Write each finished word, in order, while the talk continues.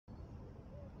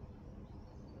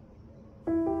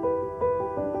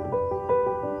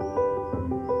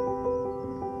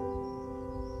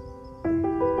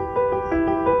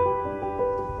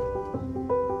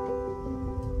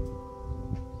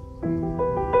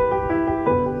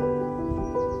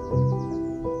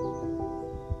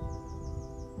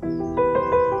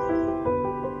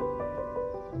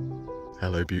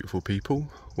beautiful people,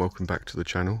 welcome back to the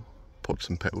channel.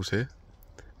 Pots&Petals here,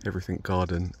 everything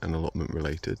garden and allotment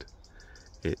related.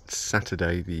 It's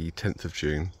Saturday the 10th of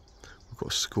June, we've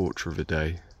got a scorcher of a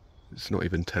day. It's not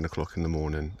even 10 o'clock in the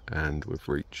morning and we've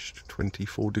reached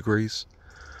 24 degrees,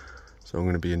 so I'm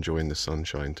going to be enjoying the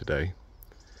sunshine today.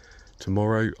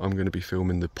 Tomorrow I'm going to be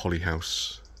filming the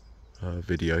polyhouse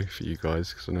video for you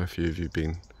guys, because I know a few of you have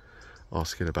been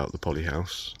asking about the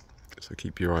polyhouse. So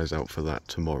keep your eyes out for that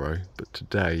tomorrow. But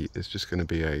today is just going to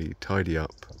be a tidy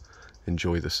up,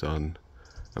 enjoy the sun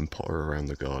and potter around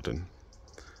the garden.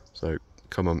 So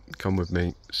come on, come with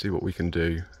me, see what we can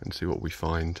do and see what we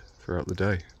find throughout the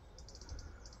day.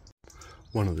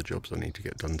 One of the jobs I need to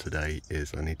get done today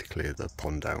is I need to clear the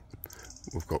pond out.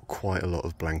 We've got quite a lot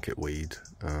of blanket weed,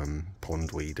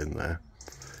 pond weed in there,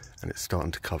 and it's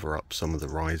starting to cover up some of the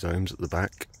rhizomes at the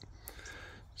back.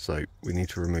 So we need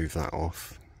to remove that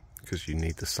off, because you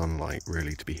need the sunlight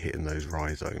really to be hitting those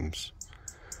rhizomes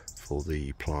for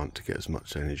the plant to get as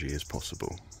much energy as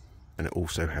possible. And it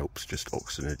also helps just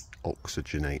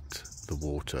oxygenate the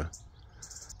water,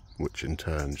 which in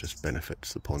turn just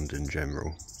benefits the pond in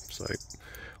general. So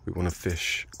we want to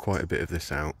fish quite a bit of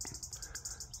this out.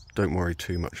 Don't worry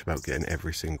too much about getting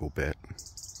every single bit,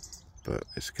 but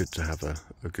it's good to have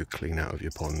a good clean out of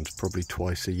your pond, probably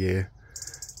twice a year.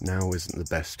 Now isn't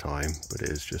the best time, but it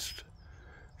is just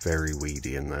very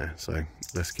weedy in there, so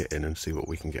let's get in and see what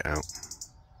we can get out.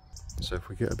 So if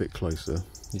we get a bit closer,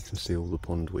 you can see all the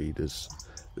pond weed is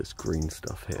this green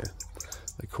stuff here.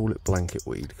 They call it blanket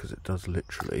weed because it does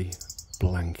literally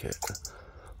blanket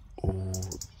all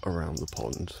around the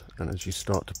pond, and as you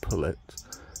start to pull it,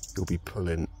 you'll be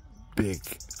pulling big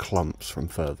clumps from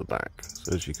further back.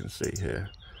 So as you can see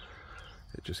here,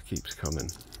 it just keeps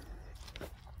coming.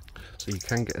 So you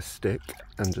can get a stick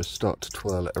and just start to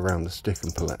twirl it around the stick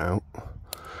and pull it out,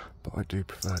 but I do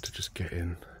prefer to just get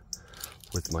in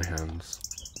with my hands.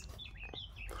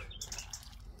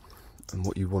 And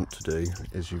what you want to do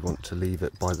is you want to leave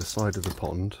it by the side of the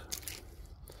pond,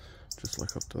 just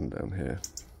like I've done down here,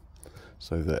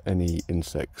 so that any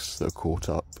insects that are caught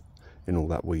up in all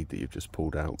that weed that you've just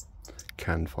pulled out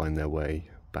can find their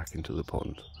way back into the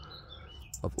pond.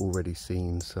 I've already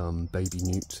seen some baby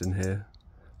newts in here.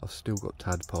 I've still got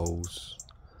tadpoles,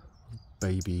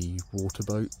 baby water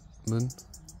boatmen,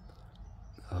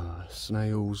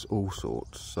 snails, all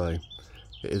sorts. So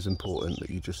it is important that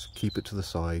you just keep it to the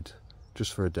side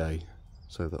just for a day,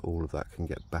 so that all of that can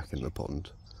get back in the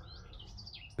pond.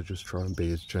 So just try and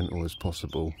be as gentle as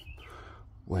possible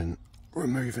when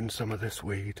removing some of this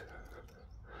weed.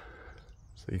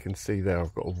 So you can see there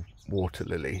I've got a water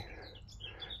lily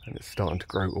and it's starting to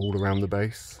grow all around the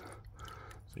base.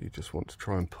 So you just want to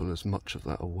try and pull as much of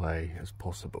that away as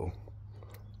possible,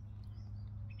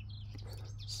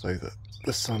 so that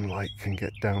the sunlight can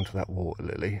get down to that water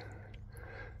lily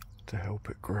to help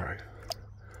it grow.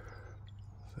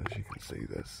 So as you can see,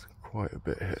 there's quite a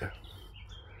bit here.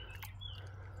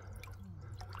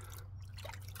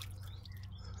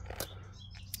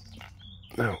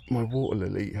 Now my water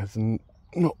lily has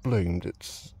not bloomed,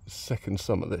 it's second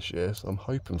summer this year, so I'm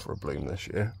hoping for a bloom this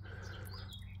year.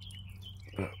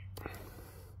 But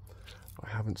I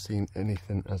haven't seen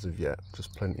anything as of yet,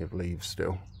 just plenty of leaves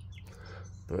still.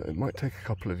 But it might take a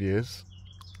couple of years,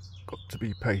 got to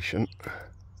be patient.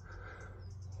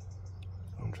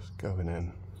 I'm just going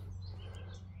in,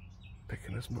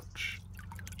 picking as much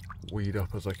weed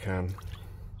up as I can.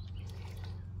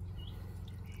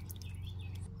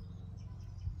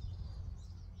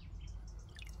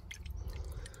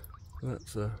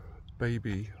 That's a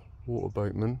baby water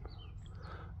boatman.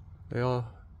 They are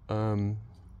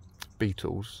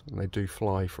beetles and they do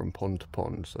fly from pond to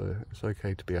pond, so it's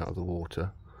okay to be out of the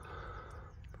water.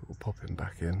 But we'll pop him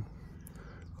back in.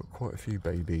 Got quite a few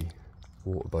baby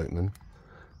water boatmen.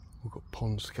 We've got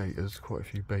pond skaters, quite a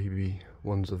few baby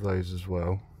ones of those as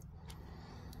well.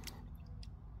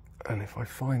 And if I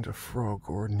find a frog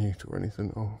or a newt or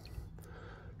anything, I'll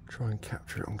try and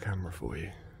capture it on camera for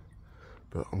you.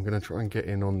 But I'm going to try and get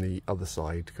in on the other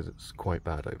side because it's quite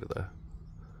bad over there.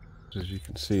 As you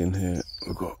can see in here,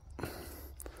 we've got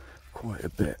quite a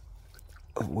bit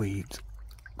of weed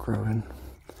growing.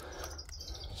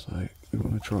 So we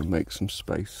want to try and make some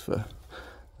space for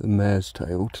the mare's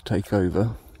tail to take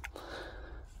over,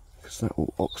 because that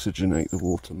will oxygenate the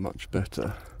water much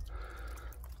better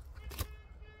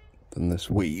than this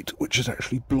weed, which is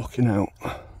actually blocking out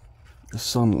the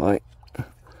sunlight,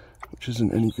 which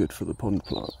isn't any good for the pond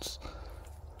plants.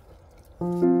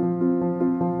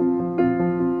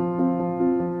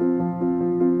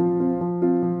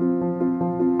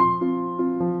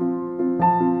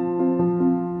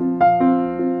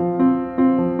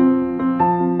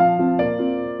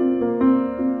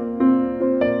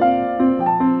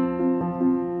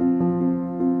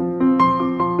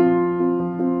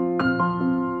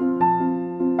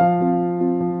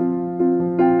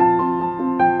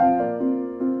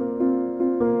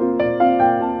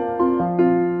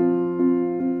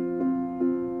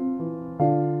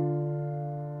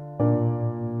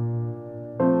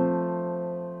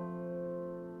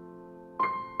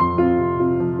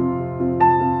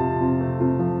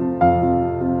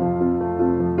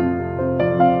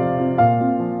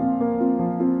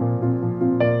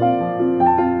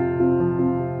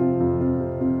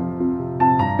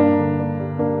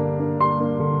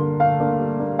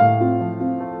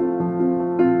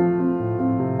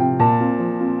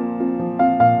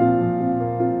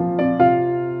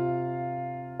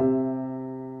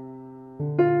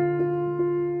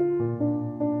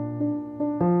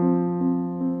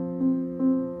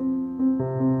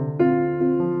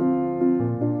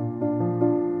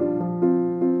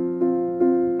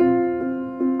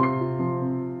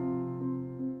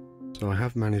 So I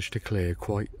have managed to clear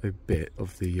quite a bit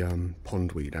of the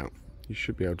pondweed out. You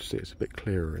should be able to see it's a bit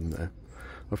clearer in there.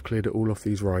 I've cleared it all off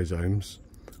these rhizomes.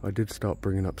 I did start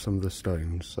bringing up some of the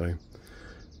stones, so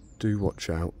do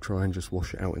watch out. Try and just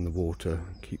wash it out in the water,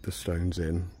 keep the stones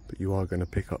in, but you are going to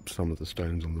pick up some of the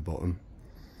stones on the bottom.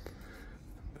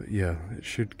 But yeah, it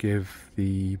should give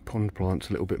the pond plants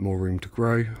a little bit more room to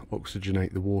grow,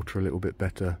 oxygenate the water a little bit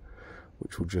better,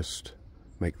 which will just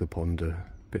make the pond a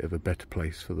bit of a better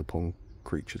place for the pond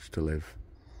creatures to live.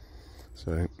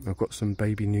 So I've got some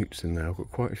baby newts in there. I've got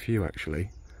quite a few actually.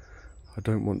 I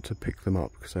don't want to pick them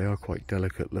up because they are quite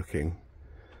delicate looking,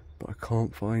 but I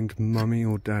can't find mummy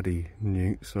or daddy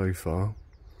newt so far,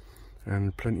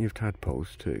 and plenty of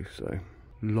tadpoles too, so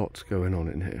lots going on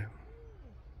in here.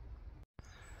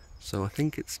 So I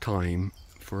think it's time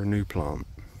for a new plant.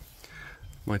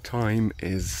 My thyme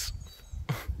is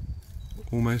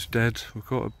almost dead. We've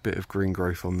got a bit of green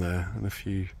growth on there and a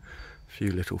few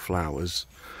little flowers,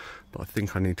 but I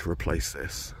think I need to replace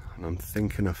this, and I'm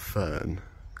thinking of fern,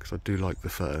 because I do like the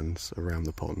ferns around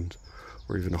the pond,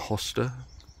 or even a hosta,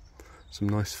 some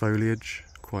nice foliage,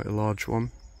 quite a large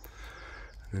one.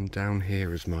 And then down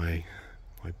here is my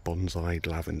bonsai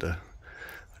lavender.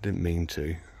 I didn't mean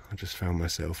to, I just found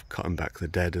myself cutting back the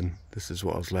dead and this is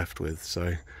what I was left with, so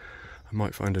I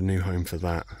might find a new home for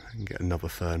that and get another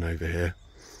fern over here.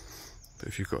 But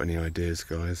if you've got any ideas,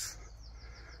 guys,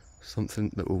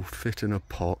 something that will fit in a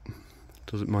pot,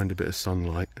 doesn't mind a bit of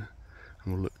sunlight,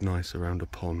 and will look nice around a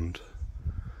pond.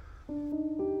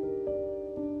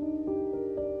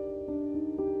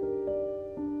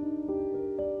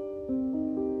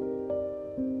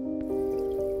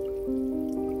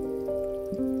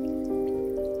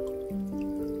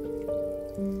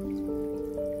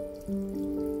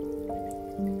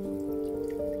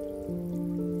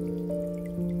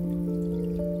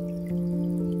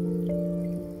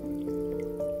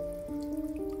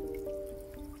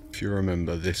 If you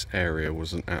remember, this area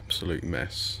was an absolute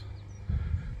mess.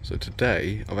 So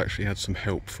today I've actually had some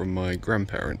help from my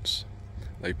grandparents.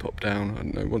 They pop down, I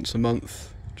don't know, once a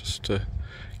month just to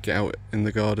get out in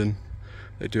the garden.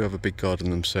 They do have a big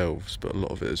garden themselves, but a lot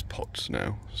of it is pots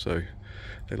now, so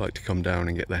they like to come down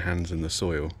and get their hands in the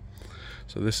soil.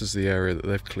 So this is the area that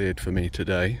they've cleared for me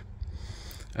today,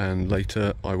 and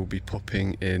later I will be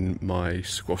popping in my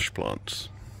squash plants.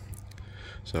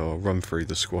 So I'll run through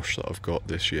the squash that I've got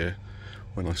this year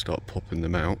when I start popping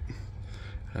them out,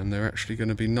 and they're actually going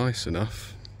to be nice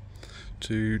enough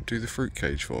to do the fruit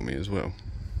cage for me as well.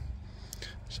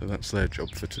 So that's their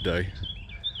job for today.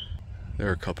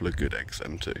 They're a couple of good eggs,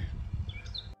 them too.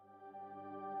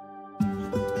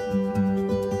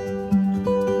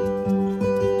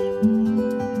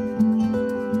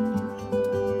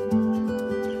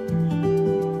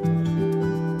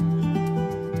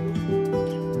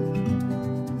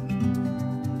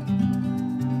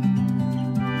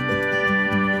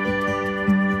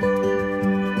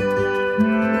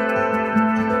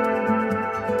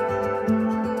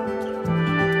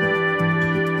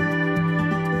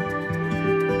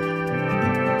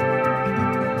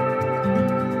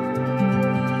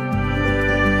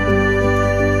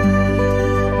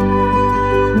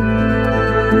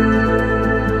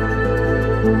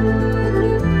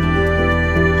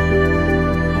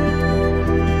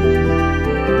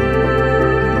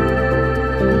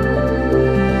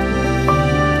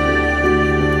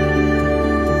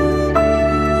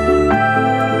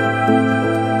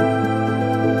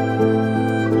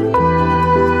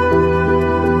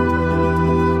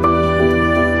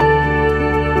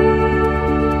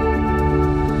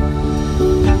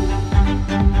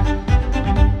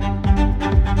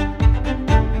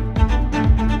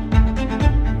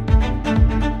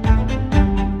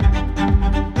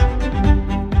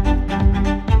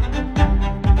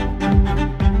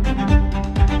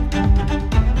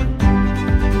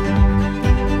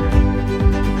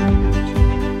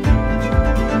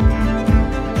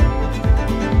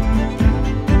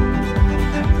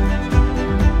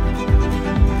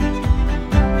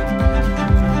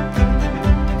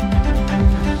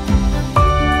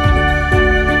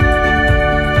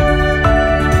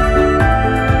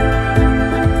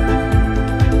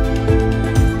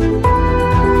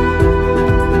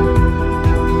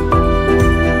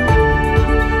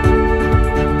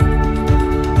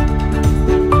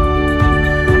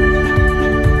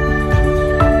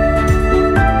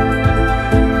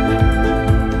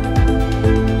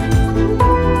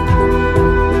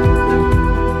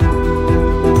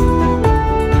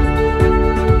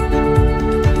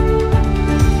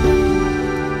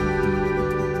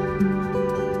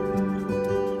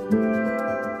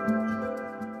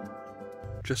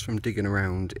 just from digging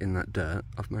around in that dirt,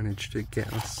 I've managed to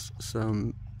get us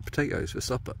some potatoes for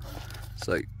supper.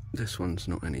 So this one's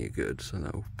not any good, so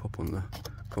that'll pop on the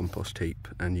compost heap,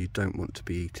 and you don't want to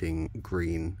be eating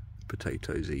green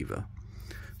potatoes either.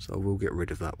 So I will get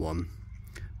rid of that one.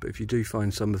 But if you do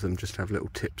find some of them just have little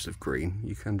tips of green,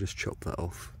 you can just chop that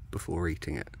off before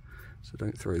eating it. So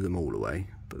don't throw them all away,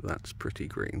 but that's pretty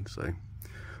green, so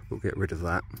we'll get rid of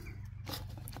that.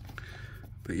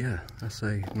 But yeah, that's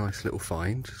a nice little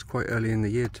find. It's quite early in the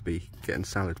year to be getting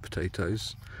salad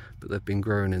potatoes, but they've been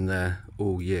growing in there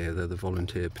all year. They're the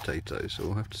volunteer potatoes, so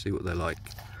we'll have to see what they're like.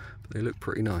 But they look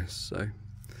pretty nice, so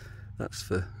that's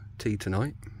for tea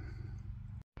tonight.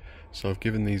 So I've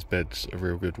given these beds a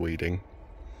real good weeding.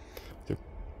 The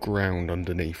ground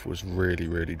underneath was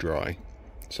really dry,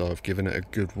 so I've given it a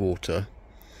good water,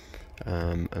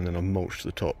 and then I've mulched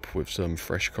the top with some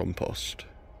fresh compost.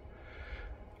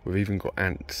 We've even got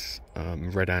ants,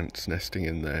 red ants nesting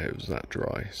in there. It was that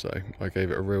dry, so I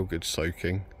gave it a real good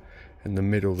soaking. In the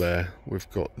middle there we've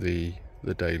got the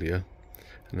dahlia,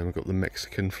 and then we've got the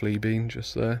Mexican flea bean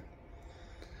just there.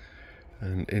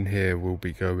 And in here will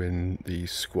be going the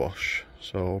squash,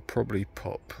 so I'll probably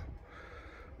pop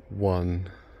 1,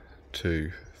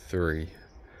 2, 3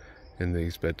 in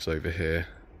these beds over here,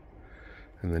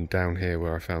 and then down here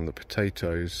where I found the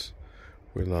potatoes,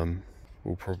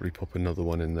 we'll probably pop another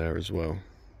one in there as well.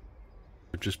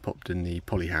 I've just popped in the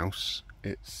polyhouse.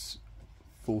 It's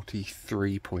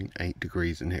 43.8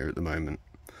 degrees in here at the moment,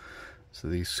 so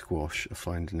these squash are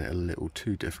finding it a little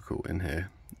too difficult in here.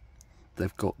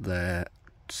 They've got their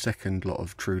second lot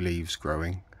of true leaves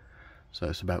growing, so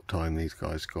it's about time these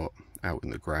guys got out in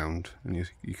the ground, and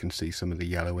you can see some of the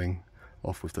yellowing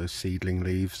off with those seedling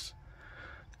leaves.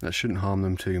 That shouldn't harm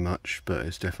them too much, but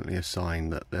it's definitely a sign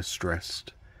that they're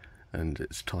stressed and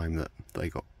it's time that they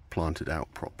got planted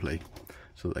out properly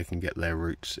so that they can get their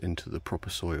roots into the proper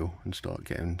soil and start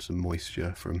getting some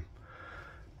moisture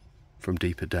from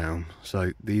deeper down.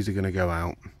 So these are going to go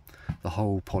out. The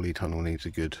whole polytunnel needs a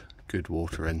good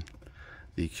watering.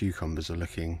 The cucumbers are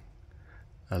looking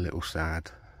a little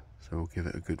sad, so we'll give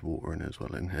it a good watering as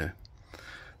well in here.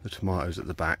 The tomatoes at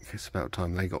the back, it's about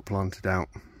time they got planted out.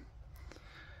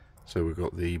 So we've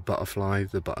got the butterfly,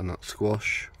 the butternut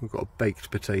squash, we've got a baked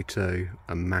potato,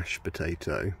 a mashed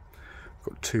potato, we've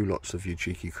got 2 lots of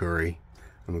uchiki curry,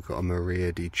 and we've got a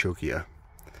Maria di Chuggia.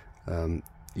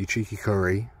 Uchiki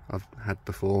curry I've had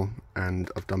before,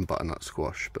 and I've done butternut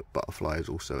squash, but butterfly is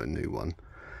also a new one,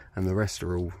 and the rest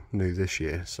are all new this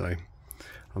year, so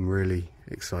I'm really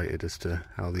excited as to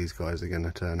how these guys are going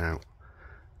to turn out.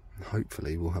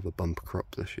 Hopefully we'll have a bumper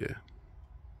crop this year.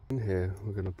 In here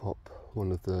we're going to pop one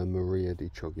of the Maria di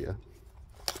Chuggia,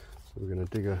 so we're going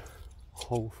to dig a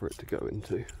hole for it to go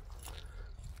into.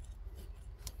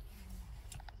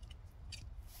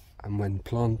 And when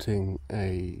planting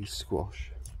a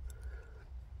squash,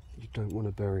 you don't want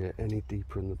to bury it any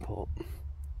deeper in the pot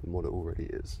than what it already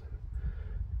is,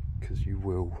 because you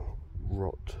will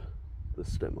rot the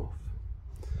stem off.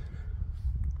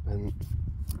 And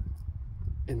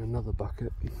in another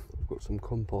bucket I've got some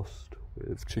compost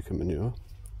with chicken manure,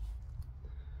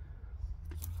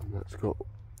 and that's got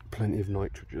plenty of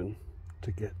nitrogen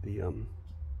to get the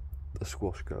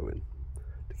squash going,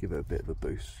 to give it a bit of a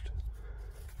boost.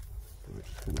 So we're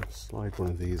just going to slide one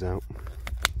of these out.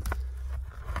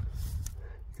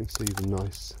 You can see the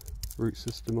nice root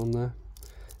system on there.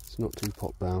 It's not too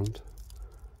pot bound,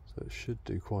 so it should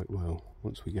do quite well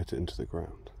once we get it into the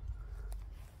ground.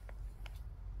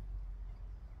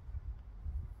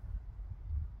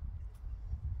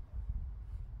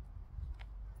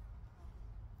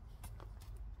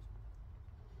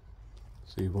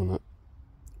 So you want to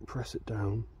press it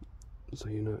down so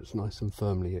you know it's nice and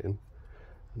firmly in,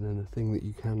 and then the thing that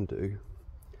you can do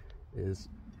is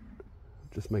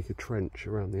just make a trench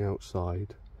around the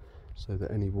outside so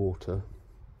that any water,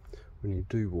 when you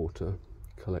do water,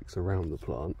 collects around the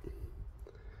plant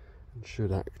and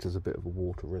should act as a bit of a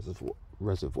water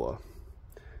reservoir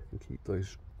and keep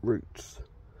those roots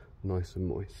nice and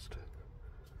moist.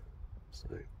 So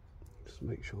just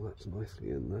make sure that's nicely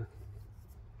in there.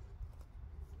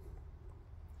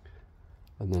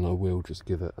 And then I will just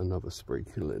give it another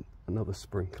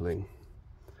sprinkling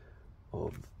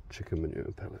of chicken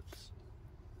manure pellets.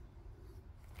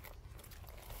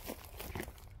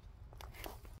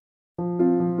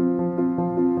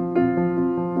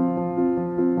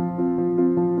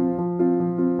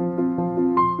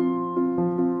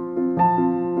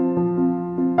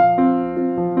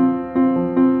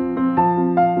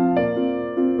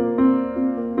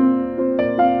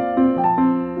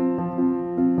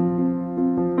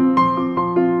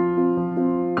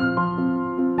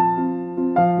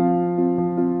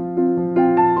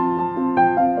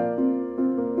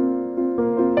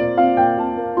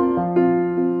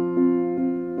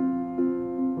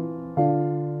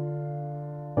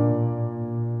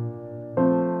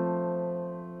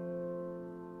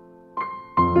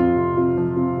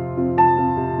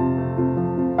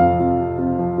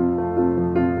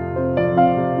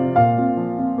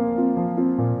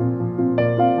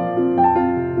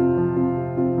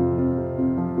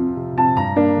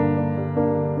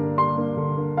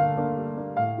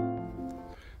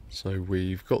 So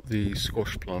we've got the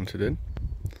squash planted in.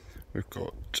 We've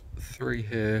got 3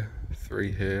 here,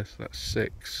 3 here, so that's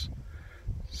 6,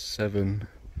 7,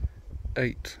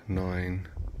 8, 9,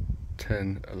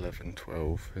 10, 11,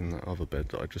 12 in that other bed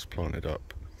that I just planted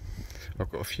up.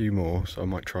 I've got a few more, so I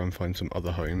might try and find some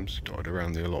other homes dotted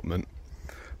around the allotment,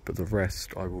 but the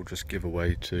rest I will just give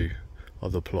away to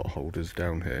other plot holders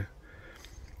down here.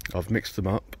 I've mixed them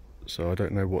up, so I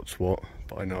don't know what's what,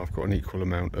 but I know I've got an equal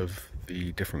amount of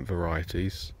the different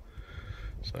varieties.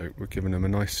 So we're giving them a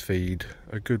nice feed,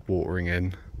 a good watering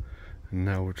in, and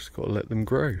now we've just got to let them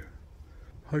grow.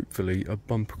 Hopefully a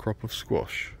bumper crop of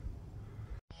squash.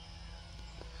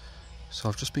 So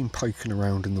I've just been poking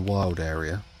around in the wild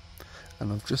area,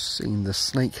 and I've just seen the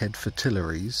snakehead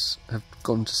fritillaries have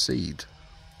gone to seed.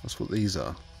 That's what these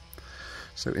are.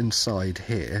 So inside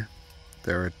here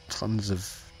there are tons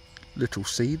of little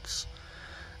seeds,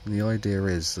 and the idea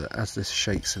is that as this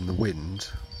shakes in the wind,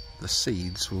 the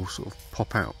seeds will sort of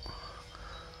pop out,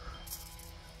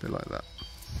 a bit like that.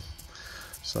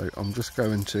 So I'm just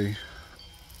going to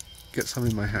get some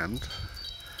in my hand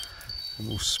and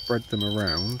we'll spread them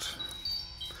around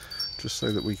just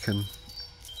so that we can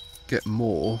get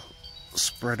more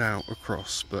spread out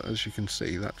across, but as you can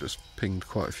see that just pinged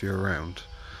quite a few around.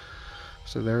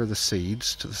 So there are the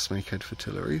seeds to the snakehead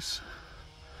fritillaries,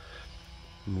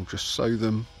 and we'll just sow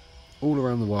them all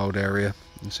around the wild area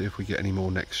and see if we get any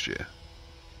more next year.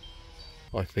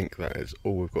 I think that is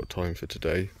all we've got time for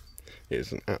today. It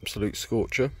is an absolute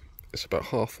scorcher. It's about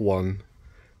 1:30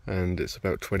 and it's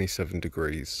about 27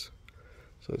 degrees.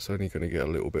 So it's only going to get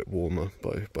a little bit warmer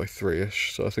by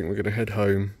 3ish. So I think we're going to head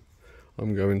home.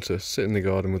 I'm going to sit in the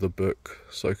garden with a book,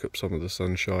 soak up some of the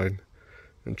sunshine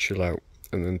and chill out.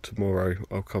 And then tomorrow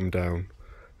I'll come down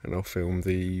and I'll film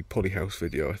the polyhouse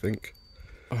video, I think.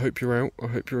 I hope you're out. I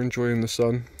hope you're enjoying the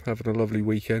sun, having a lovely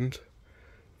weekend.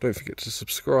 Don't forget to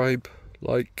subscribe,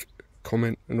 like,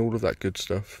 comment and all of that good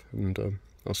stuff. And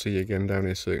I'll see you again down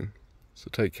here soon. So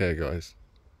take care, guys.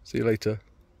 See you later.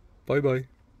 Bye bye.